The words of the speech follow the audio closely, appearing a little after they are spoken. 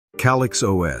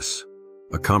CalyxOS,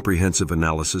 a comprehensive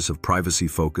analysis of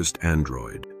privacy-focused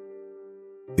Android.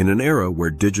 In an era where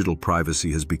digital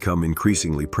privacy has become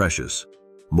increasingly precious,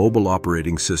 mobile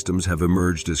operating systems have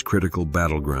emerged as critical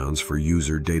battlegrounds for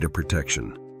user data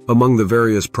protection. Among the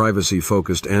various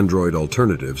privacy-focused Android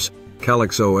alternatives,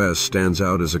 CalyxOS stands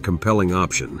out as a compelling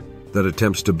option that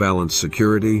attempts to balance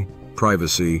security,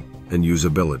 privacy, and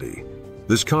usability.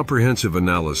 This comprehensive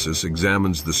analysis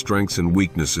examines the strengths and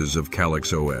weaknesses of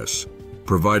CalyxOS,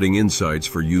 providing insights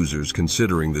for users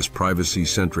considering this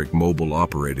privacy-centric mobile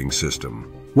operating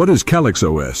system. What is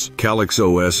CalyxOS?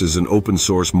 CalyxOS is an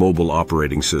open-source mobile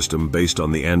operating system based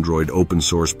on the Android Open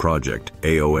Source Project,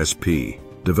 AOSP,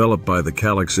 developed by the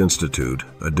Calyx Institute,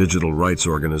 a digital rights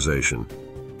organization.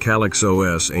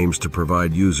 CalyxOS aims to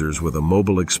provide users with a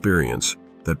mobile experience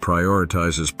that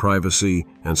prioritizes privacy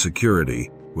and security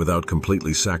without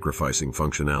completely sacrificing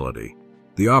functionality.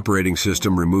 The operating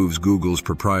system removes Google's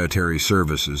proprietary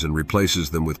services and replaces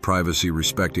them with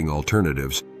privacy-respecting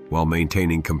alternatives while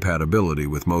maintaining compatibility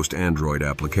with most Android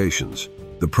applications.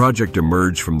 The project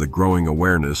emerged from the growing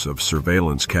awareness of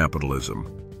surveillance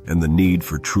capitalism and the need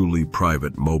for truly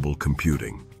private mobile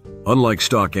computing. Unlike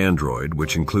stock Android,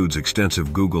 which includes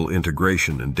extensive Google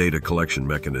integration and data collection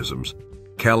mechanisms,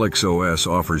 CalyxOS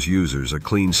offers users a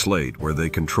clean slate where they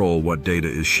control what data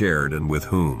is shared and with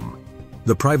whom.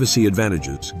 The privacy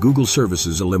advantages: Google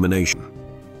services elimination.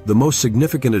 The most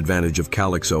significant advantage of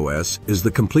CalyxOS is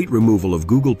the complete removal of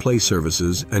Google Play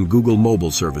services and Google Mobile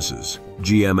Services,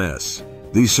 GMS.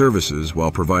 These services,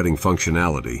 while providing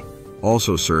functionality,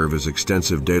 also serve as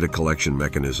extensive data collection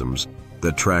mechanisms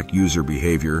that track user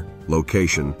behavior,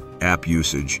 location, app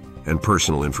usage, and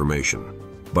personal information.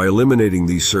 By eliminating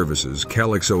these services,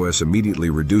 CalyxOS immediately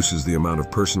reduces the amount of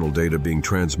personal data being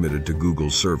transmitted to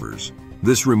Google's servers.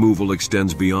 This removal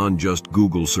extends beyond just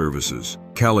Google services.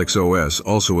 CalyxOS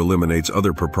also eliminates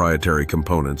other proprietary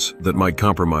components that might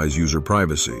compromise user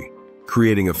privacy,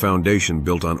 creating a foundation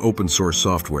built on open-source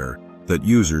software that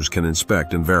users can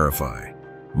inspect and verify.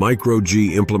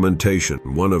 microG implementation.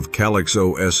 One of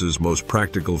CalyxOS's most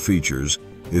practical features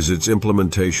is its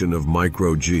implementation of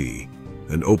microG,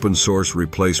 an open-source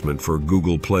replacement for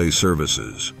Google Play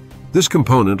services. This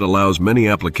component allows many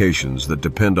applications that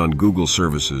depend on Google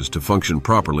services to function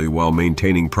properly while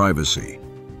maintaining privacy.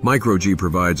 microG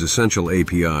provides essential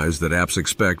APIs that apps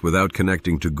expect without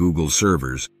connecting to Google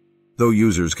servers, though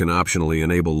users can optionally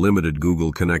enable limited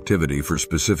Google connectivity for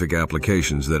specific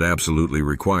applications that absolutely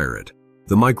require it.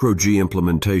 The microG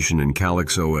implementation in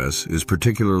CalyxOS is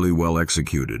particularly well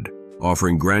executed,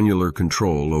 offering granular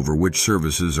control over which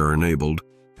services are enabled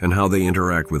and how they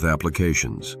interact with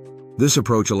applications. This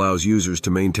approach allows users to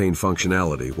maintain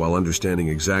functionality while understanding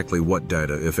exactly what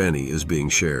data, if any, is being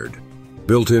shared.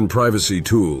 Built-in privacy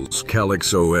tools.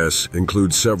 CalyxOS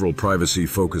includes several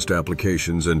privacy-focused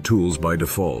applications and tools by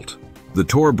default. The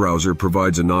Tor browser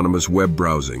provides anonymous web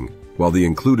browsing, while the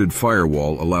included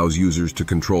firewall allows users to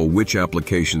control which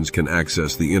applications can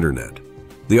access the internet.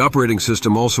 The operating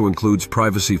system also includes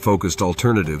privacy-focused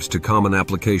alternatives to common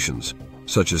applications,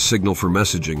 such as Signal for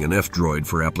messaging and F-Droid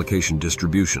for application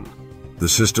distribution. The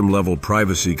system-level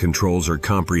privacy controls are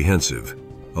comprehensive,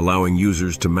 allowing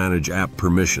users to manage app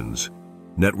permissions,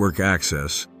 network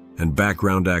access, and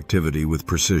background activity with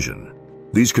precision.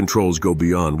 These controls go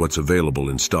beyond what's available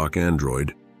in stock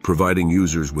Android, providing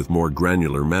users with more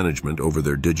granular management over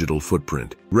their digital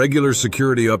footprint. Regular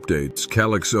security updates.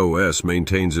 CalyxOS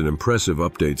maintains an impressive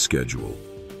update schedule,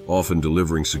 often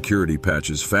delivering security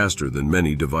patches faster than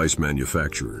many device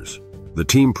manufacturers. The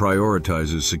team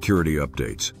prioritizes security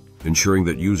updates, ensuring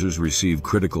that users receive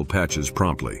critical patches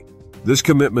promptly. This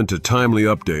commitment to timely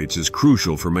updates is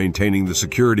crucial for maintaining the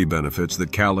security benefits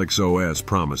that CalyxOS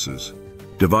promises.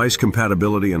 Device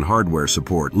compatibility and hardware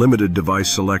support. Limited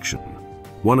device selection.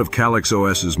 One of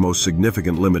CalyxOS's most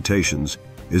significant limitations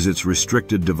is its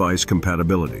restricted device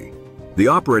compatibility. The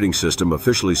operating system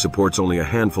officially supports only a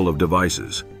handful of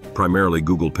devices, primarily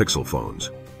Google Pixel phones.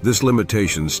 This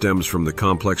limitation stems from the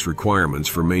complex requirements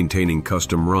for maintaining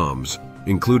custom ROMs,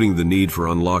 including the need for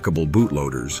unlockable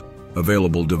bootloaders,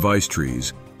 available device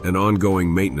trees, and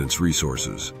ongoing maintenance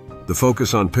resources. The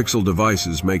focus on Pixel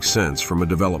devices makes sense from a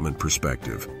development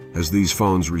perspective, as these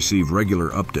phones receive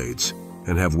regular updates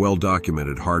and have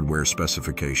well-documented hardware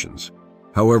specifications.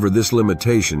 However, this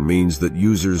limitation means that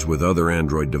users with other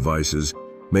Android devices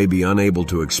may be unable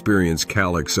to experience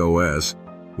CalyxOS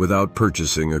without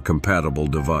purchasing a compatible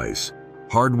device.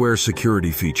 Hardware security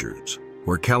features.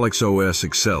 Where CalyxOS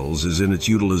excels is in its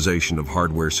utilization of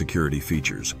hardware security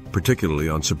features, particularly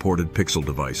on supported Pixel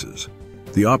devices.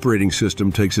 The operating system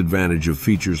takes advantage of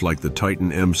features like the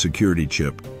Titan M security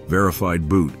chip, verified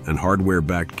boot, and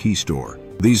hardware-backed key store.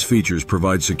 These features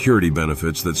provide security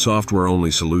benefits that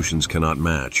software-only solutions cannot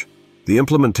match. The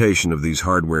implementation of these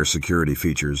hardware security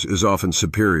features is often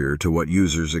superior to what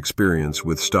users experience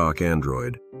with stock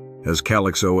Android, as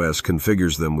CalyxOS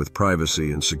configures them with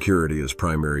privacy and security as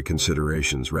primary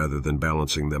considerations rather than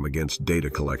balancing them against data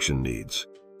collection needs.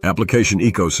 Application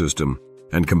ecosystem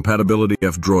and compatibility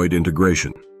F-Droid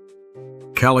integration.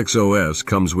 CalyxOS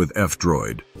comes with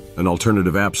F-Droid, an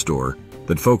alternative app store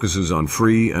that focuses on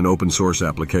free and open-source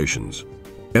applications.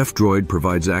 F-Droid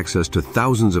provides access to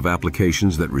thousands of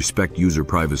applications that respect user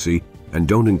privacy and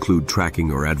don't include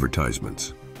tracking or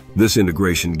advertisements. This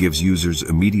integration gives users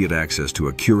immediate access to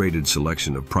a curated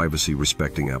selection of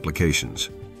privacy-respecting applications.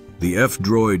 The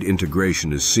F-Droid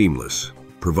integration is seamless,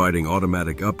 providing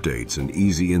automatic updates and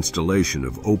easy installation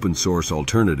of open-source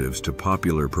alternatives to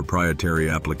popular proprietary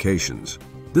applications.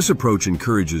 This approach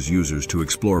encourages users to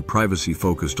explore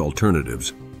privacy-focused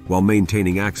alternatives while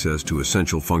maintaining access to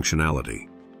essential functionality.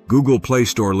 Google Play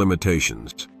Store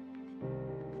limitations.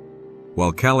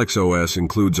 While CalyxOS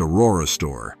includes Aurora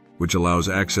Store, which allows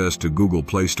access to Google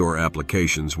Play Store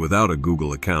applications without a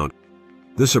Google account,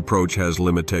 this approach has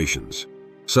limitations.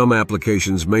 Some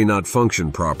applications may not function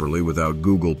properly without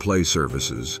Google Play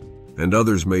services, and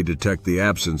others may detect the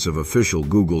absence of official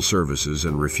Google services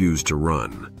and refuse to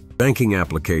run. Banking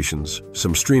applications,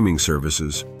 some streaming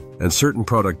services, and certain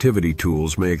productivity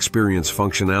tools may experience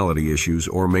functionality issues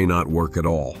or may not work at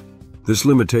all. This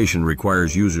limitation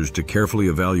requires users to carefully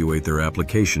evaluate their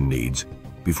application needs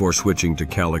before switching to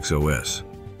CalyxOS.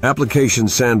 Application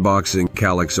sandboxing.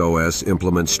 CalyxOS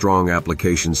implements strong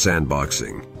application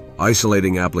sandboxing,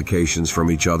 isolating applications from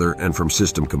each other and from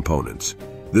system components.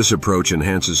 This approach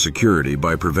enhances security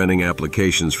by preventing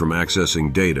applications from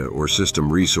accessing data or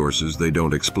system resources they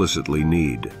don't explicitly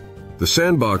need. The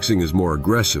sandboxing is more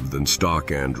aggressive than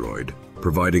stock Android,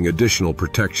 providing additional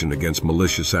protection against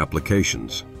malicious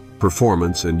applications.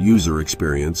 Performance and user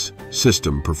experience.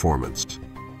 System performance.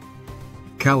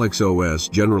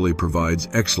 CalyxOS generally provides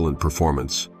excellent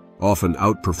performance, often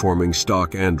outperforming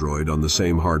stock Android on the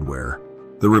same hardware.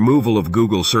 The removal of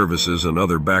Google services and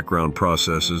other background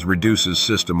processes reduces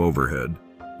system overhead,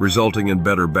 resulting in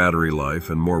better battery life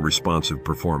and more responsive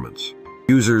performance.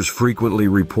 Users frequently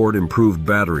report improved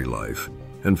battery life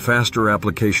and faster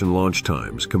application launch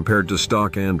times compared to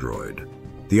stock Android.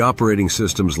 The operating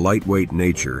system's lightweight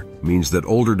nature means that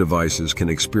older devices can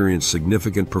experience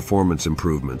significant performance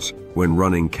improvements when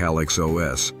running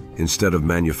CalyxOS instead of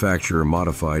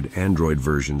manufacturer-modified Android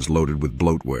versions loaded with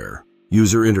bloatware.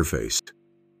 User interface.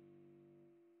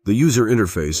 The user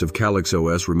interface of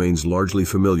CalyxOS remains largely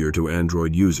familiar to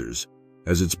Android users,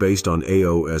 as it's based on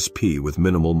AOSP with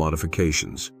minimal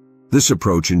modifications. This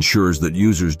approach ensures that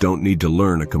users don't need to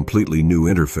learn a completely new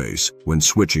interface when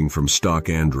switching from stock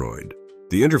Android.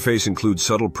 The interface includes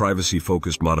subtle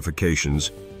privacy-focused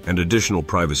modifications and additional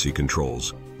privacy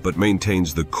controls, but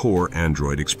maintains the core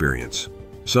Android experience.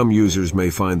 Some users may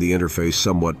find the interface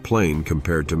somewhat plain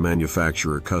compared to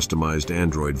manufacturer-customized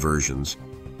Android versions,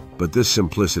 but this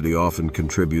simplicity often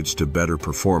contributes to better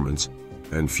performance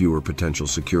and fewer potential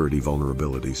security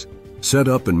vulnerabilities.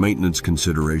 Setup and maintenance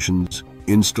considerations.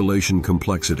 Installation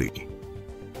complexity.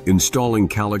 Installing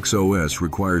CalyxOS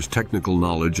requires technical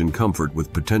knowledge and comfort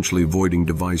with potentially voiding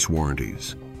device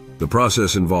warranties. The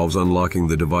process involves unlocking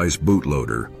the device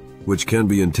bootloader, which can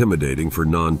be intimidating for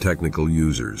non-technical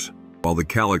users. While the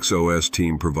CalyxOS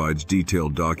team provides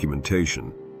detailed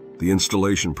documentation, the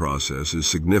installation process is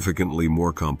significantly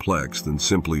more complex than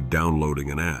simply downloading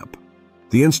an app.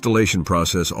 The installation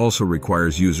process also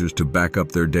requires users to back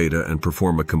up their data and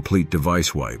perform a complete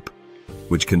device wipe,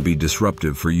 which can be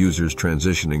disruptive for users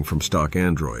transitioning from stock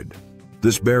Android.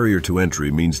 This barrier to entry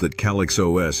means that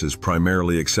CalyxOS is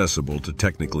primarily accessible to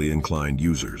technically inclined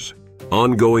users.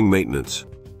 Ongoing maintenance.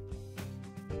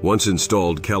 Once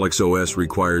installed, CalyxOS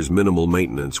requires minimal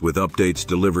maintenance with updates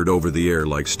delivered over the air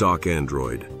like stock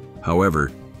Android.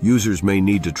 However, users may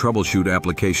need to troubleshoot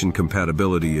application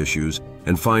compatibility issues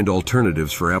and find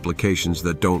alternatives for applications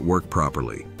that don't work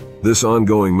properly. This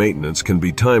ongoing maintenance can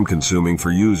be time-consuming for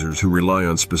users who rely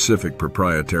on specific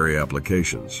proprietary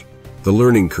applications. The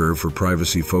learning curve for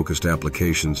privacy-focused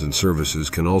applications and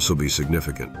services can also be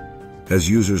significant, as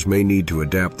users may need to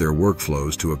adapt their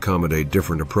workflows to accommodate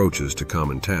different approaches to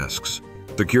common tasks.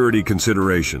 Security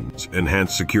considerations.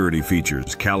 Enhanced security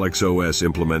features. CalyxOS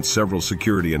implements several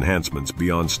security enhancements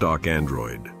beyond stock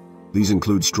Android. These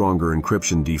include stronger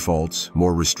encryption defaults,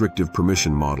 more restrictive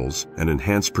permission models, and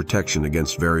enhanced protection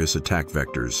against various attack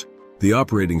vectors. The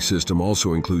operating system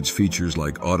also includes features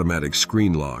like automatic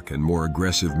screen lock and more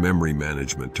aggressive memory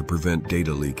management to prevent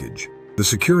data leakage. The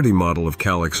security model of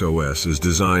CalyxOS is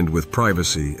designed with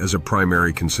privacy as a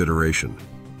primary consideration,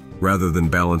 rather than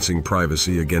balancing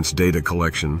privacy against data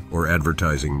collection or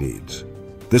advertising needs.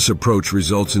 This approach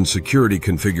results in security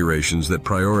configurations that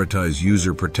prioritize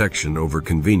user protection over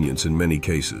convenience in many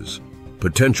cases.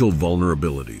 Potential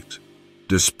vulnerabilities.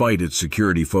 Despite its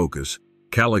security focus,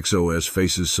 CalyxOS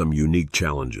faces some unique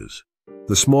challenges.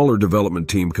 The smaller development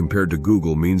team compared to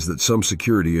Google means that some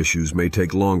security issues may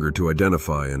take longer to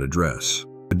identify and address.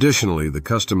 Additionally, the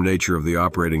custom nature of the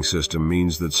operating system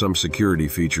means that some security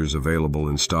features available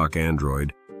in stock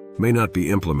Android may not be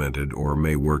implemented or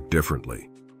may work differently.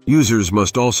 Users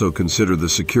must also consider the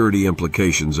security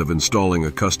implications of installing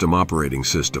a custom operating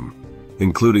system,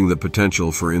 including the potential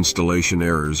for installation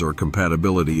errors or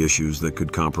compatibility issues that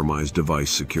could compromise device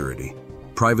security.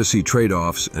 Privacy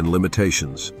trade-offs and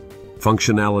limitations.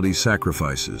 Functionality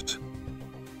sacrifices.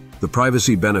 The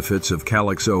privacy benefits of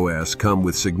CalyxOS come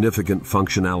with significant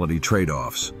functionality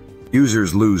trade-offs.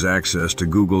 Users lose access to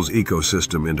Google's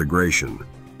ecosystem integration,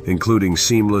 including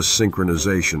seamless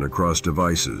synchronization across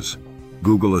devices,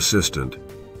 Google Assistant,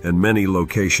 and many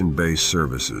location-based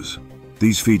services.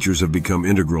 These features have become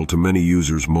integral to many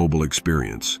users' mobile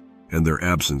experience, and their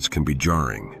absence can be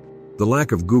jarring. The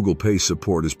lack of Google Pay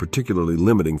support is particularly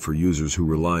limiting for users who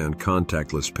rely on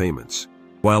contactless payments.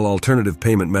 While alternative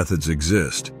payment methods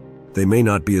exist, they may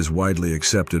not be as widely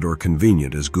accepted or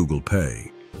convenient as Google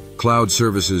Pay. Cloud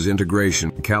services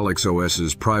integration.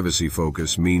 CalyxOS's privacy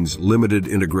focus means limited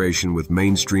integration with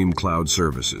mainstream cloud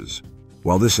services.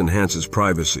 While this enhances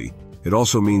privacy, it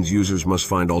also means users must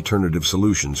find alternative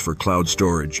solutions for cloud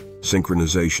storage,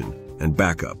 synchronization, and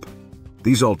backup.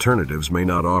 These alternatives may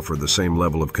not offer the same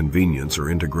level of convenience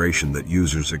or integration that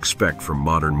users expect from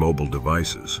modern mobile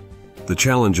devices. The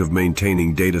challenge of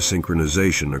maintaining data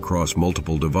synchronization across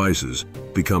multiple devices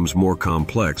becomes more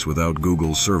complex without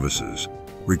Google's services,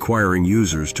 requiring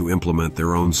users to implement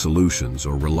their own solutions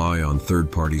or rely on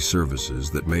third-party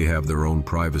services that may have their own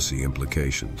privacy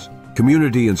implications.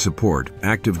 Community and support.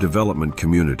 Active development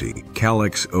community.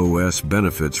 CalyxOS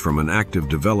benefits from an active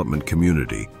development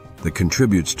community that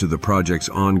contributes to the project's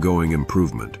ongoing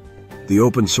improvement. The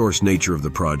open-source nature of the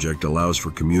project allows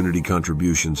for community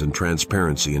contributions and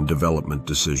transparency in development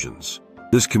decisions.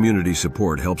 This community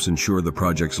support helps ensure the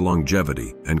project's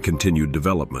longevity and continued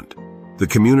development. The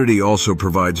community also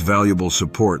provides valuable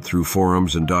support through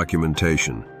forums and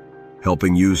documentation,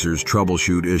 helping users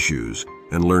troubleshoot issues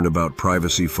and learn about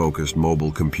privacy-focused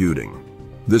mobile computing.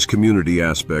 This community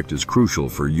aspect is crucial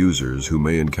for users who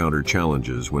may encounter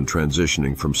challenges when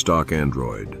transitioning from stock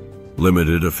Android.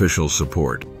 Limited official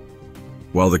support.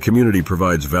 While the community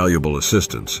provides valuable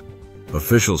assistance,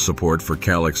 official support for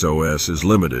CalyxOS is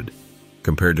limited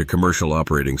compared to commercial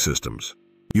operating systems.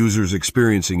 Users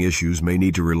experiencing issues may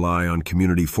need to rely on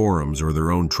community forums or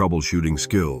their own troubleshooting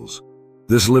skills.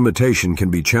 This limitation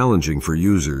can be challenging for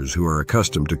users who are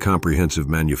accustomed to comprehensive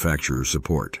manufacturer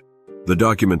support. The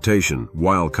documentation,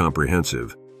 while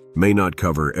comprehensive, may not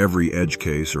cover every edge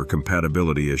case or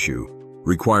compatibility issue,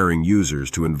 requiring users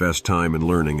to invest time in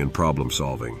learning and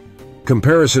problem-solving.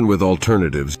 Comparison with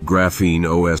alternatives.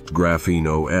 GrapheneOS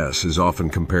is often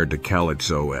compared to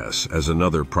CalyxOS as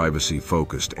another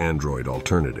privacy-focused Android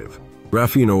alternative.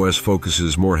 GrapheneOS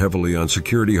focuses more heavily on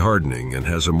security hardening and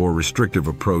has a more restrictive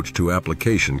approach to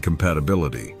application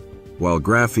compatibility. While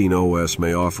GrapheneOS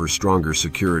may offer stronger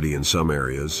security in some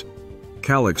areas,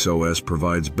 CalyxOS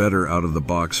provides better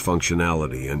out-of-the-box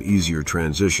functionality and easier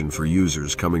transition for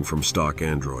users coming from stock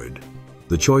Android.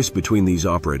 The choice between these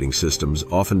operating systems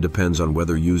often depends on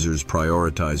whether users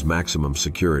prioritize maximum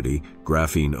security,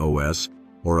 GrapheneOS,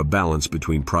 or a balance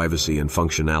between privacy and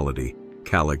functionality,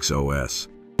 CalyxOS.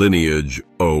 LineageOS.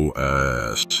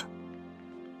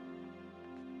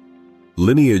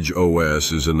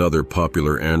 LineageOS is another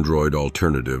popular Android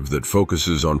alternative that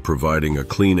focuses on providing a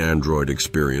clean Android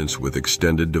experience with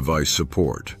extended device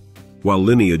support. While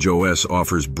LineageOS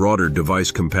offers broader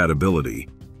device compatibility,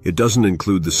 it doesn't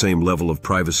include the same level of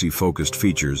privacy-focused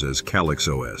features as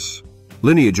CalyxOS.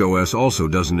 LineageOS also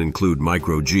doesn't include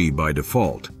microG by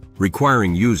default,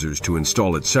 requiring users to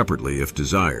install it separately if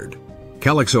desired.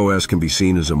 CalyxOS can be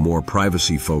seen as a more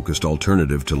privacy-focused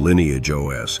alternative to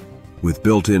LineageOS, with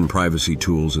built-in privacy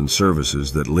tools and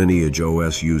services that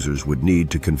LineageOS users would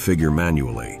need to configure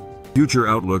manually. Future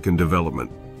outlook and development.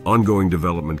 Ongoing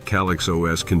development.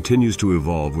 CalyxOS continues to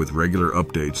evolve with regular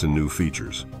updates and new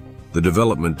features. The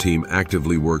development team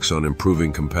actively works on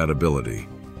improving compatibility,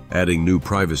 adding new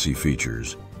privacy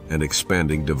features, and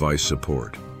expanding device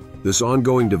support. This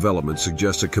ongoing development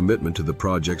suggests a commitment to the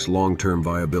project's long-term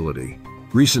viability.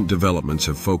 Recent developments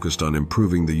have focused on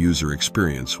improving the user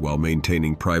experience while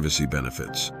maintaining privacy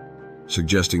benefits,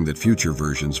 suggesting that future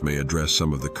versions may address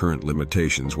some of the current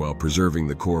limitations while preserving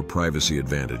the core privacy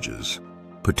advantages.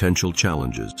 Potential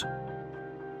challenges.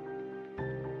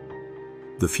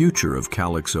 The future of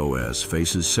CalyxOS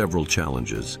faces several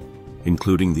challenges,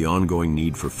 including the ongoing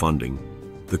need for funding,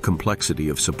 the complexity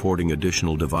of supporting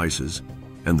additional devices,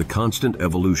 and the constant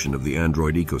evolution of the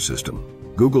Android ecosystem.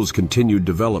 Google's continued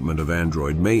development of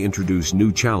Android may introduce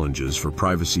new challenges for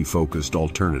privacy-focused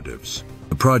alternatives.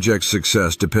 The project's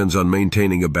success depends on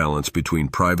maintaining a balance between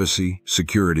privacy,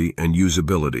 security, and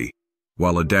usability,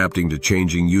 while adapting to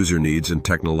changing user needs and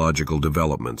technological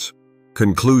developments.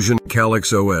 Conclusion: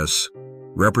 CalyxOS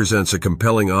represents a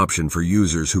compelling option for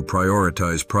users who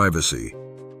prioritize privacy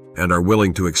and are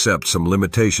willing to accept some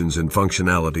limitations in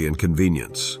functionality and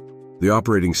convenience. The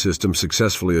operating system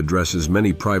successfully addresses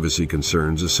many privacy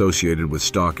concerns associated with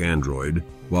stock Android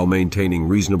while maintaining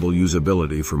reasonable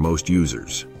usability for most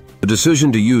users. The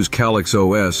decision to use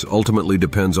CalyxOS ultimately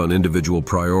depends on individual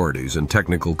priorities and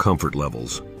technical comfort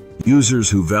levels. Users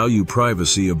who value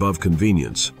privacy above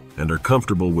convenience and are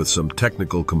comfortable with some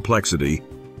technical complexity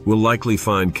will likely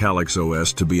find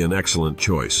CalyxOS to be an excellent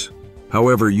choice.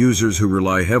 However, users who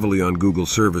rely heavily on Google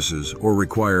services or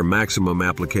require maximum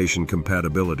application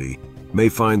compatibility may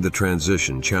find the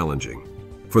transition challenging.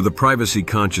 For the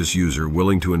privacy-conscious user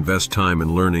willing to invest time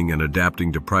in learning and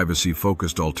adapting to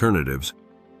privacy-focused alternatives,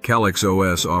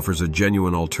 CalyxOS offers a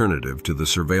genuine alternative to the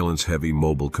surveillance-heavy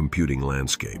mobile computing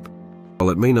landscape.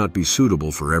 While it may not be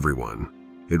suitable for everyone,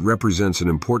 it represents an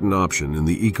important option in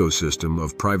the ecosystem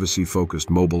of privacy-focused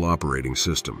mobile operating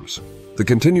systems. The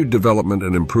continued development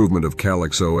and improvement of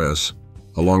CalyxOS,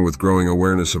 along with growing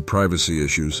awareness of privacy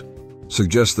issues,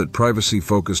 suggests that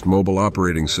privacy-focused mobile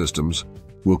operating systems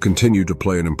will continue to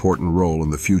play an important role in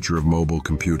the future of mobile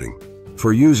computing.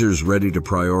 For users ready to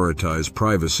prioritize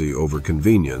privacy over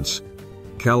convenience,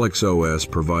 CalyxOS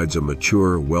provides a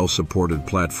mature, well-supported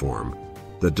platform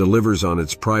that delivers on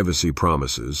its privacy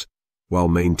promises while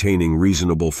maintaining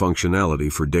reasonable functionality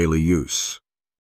for daily use.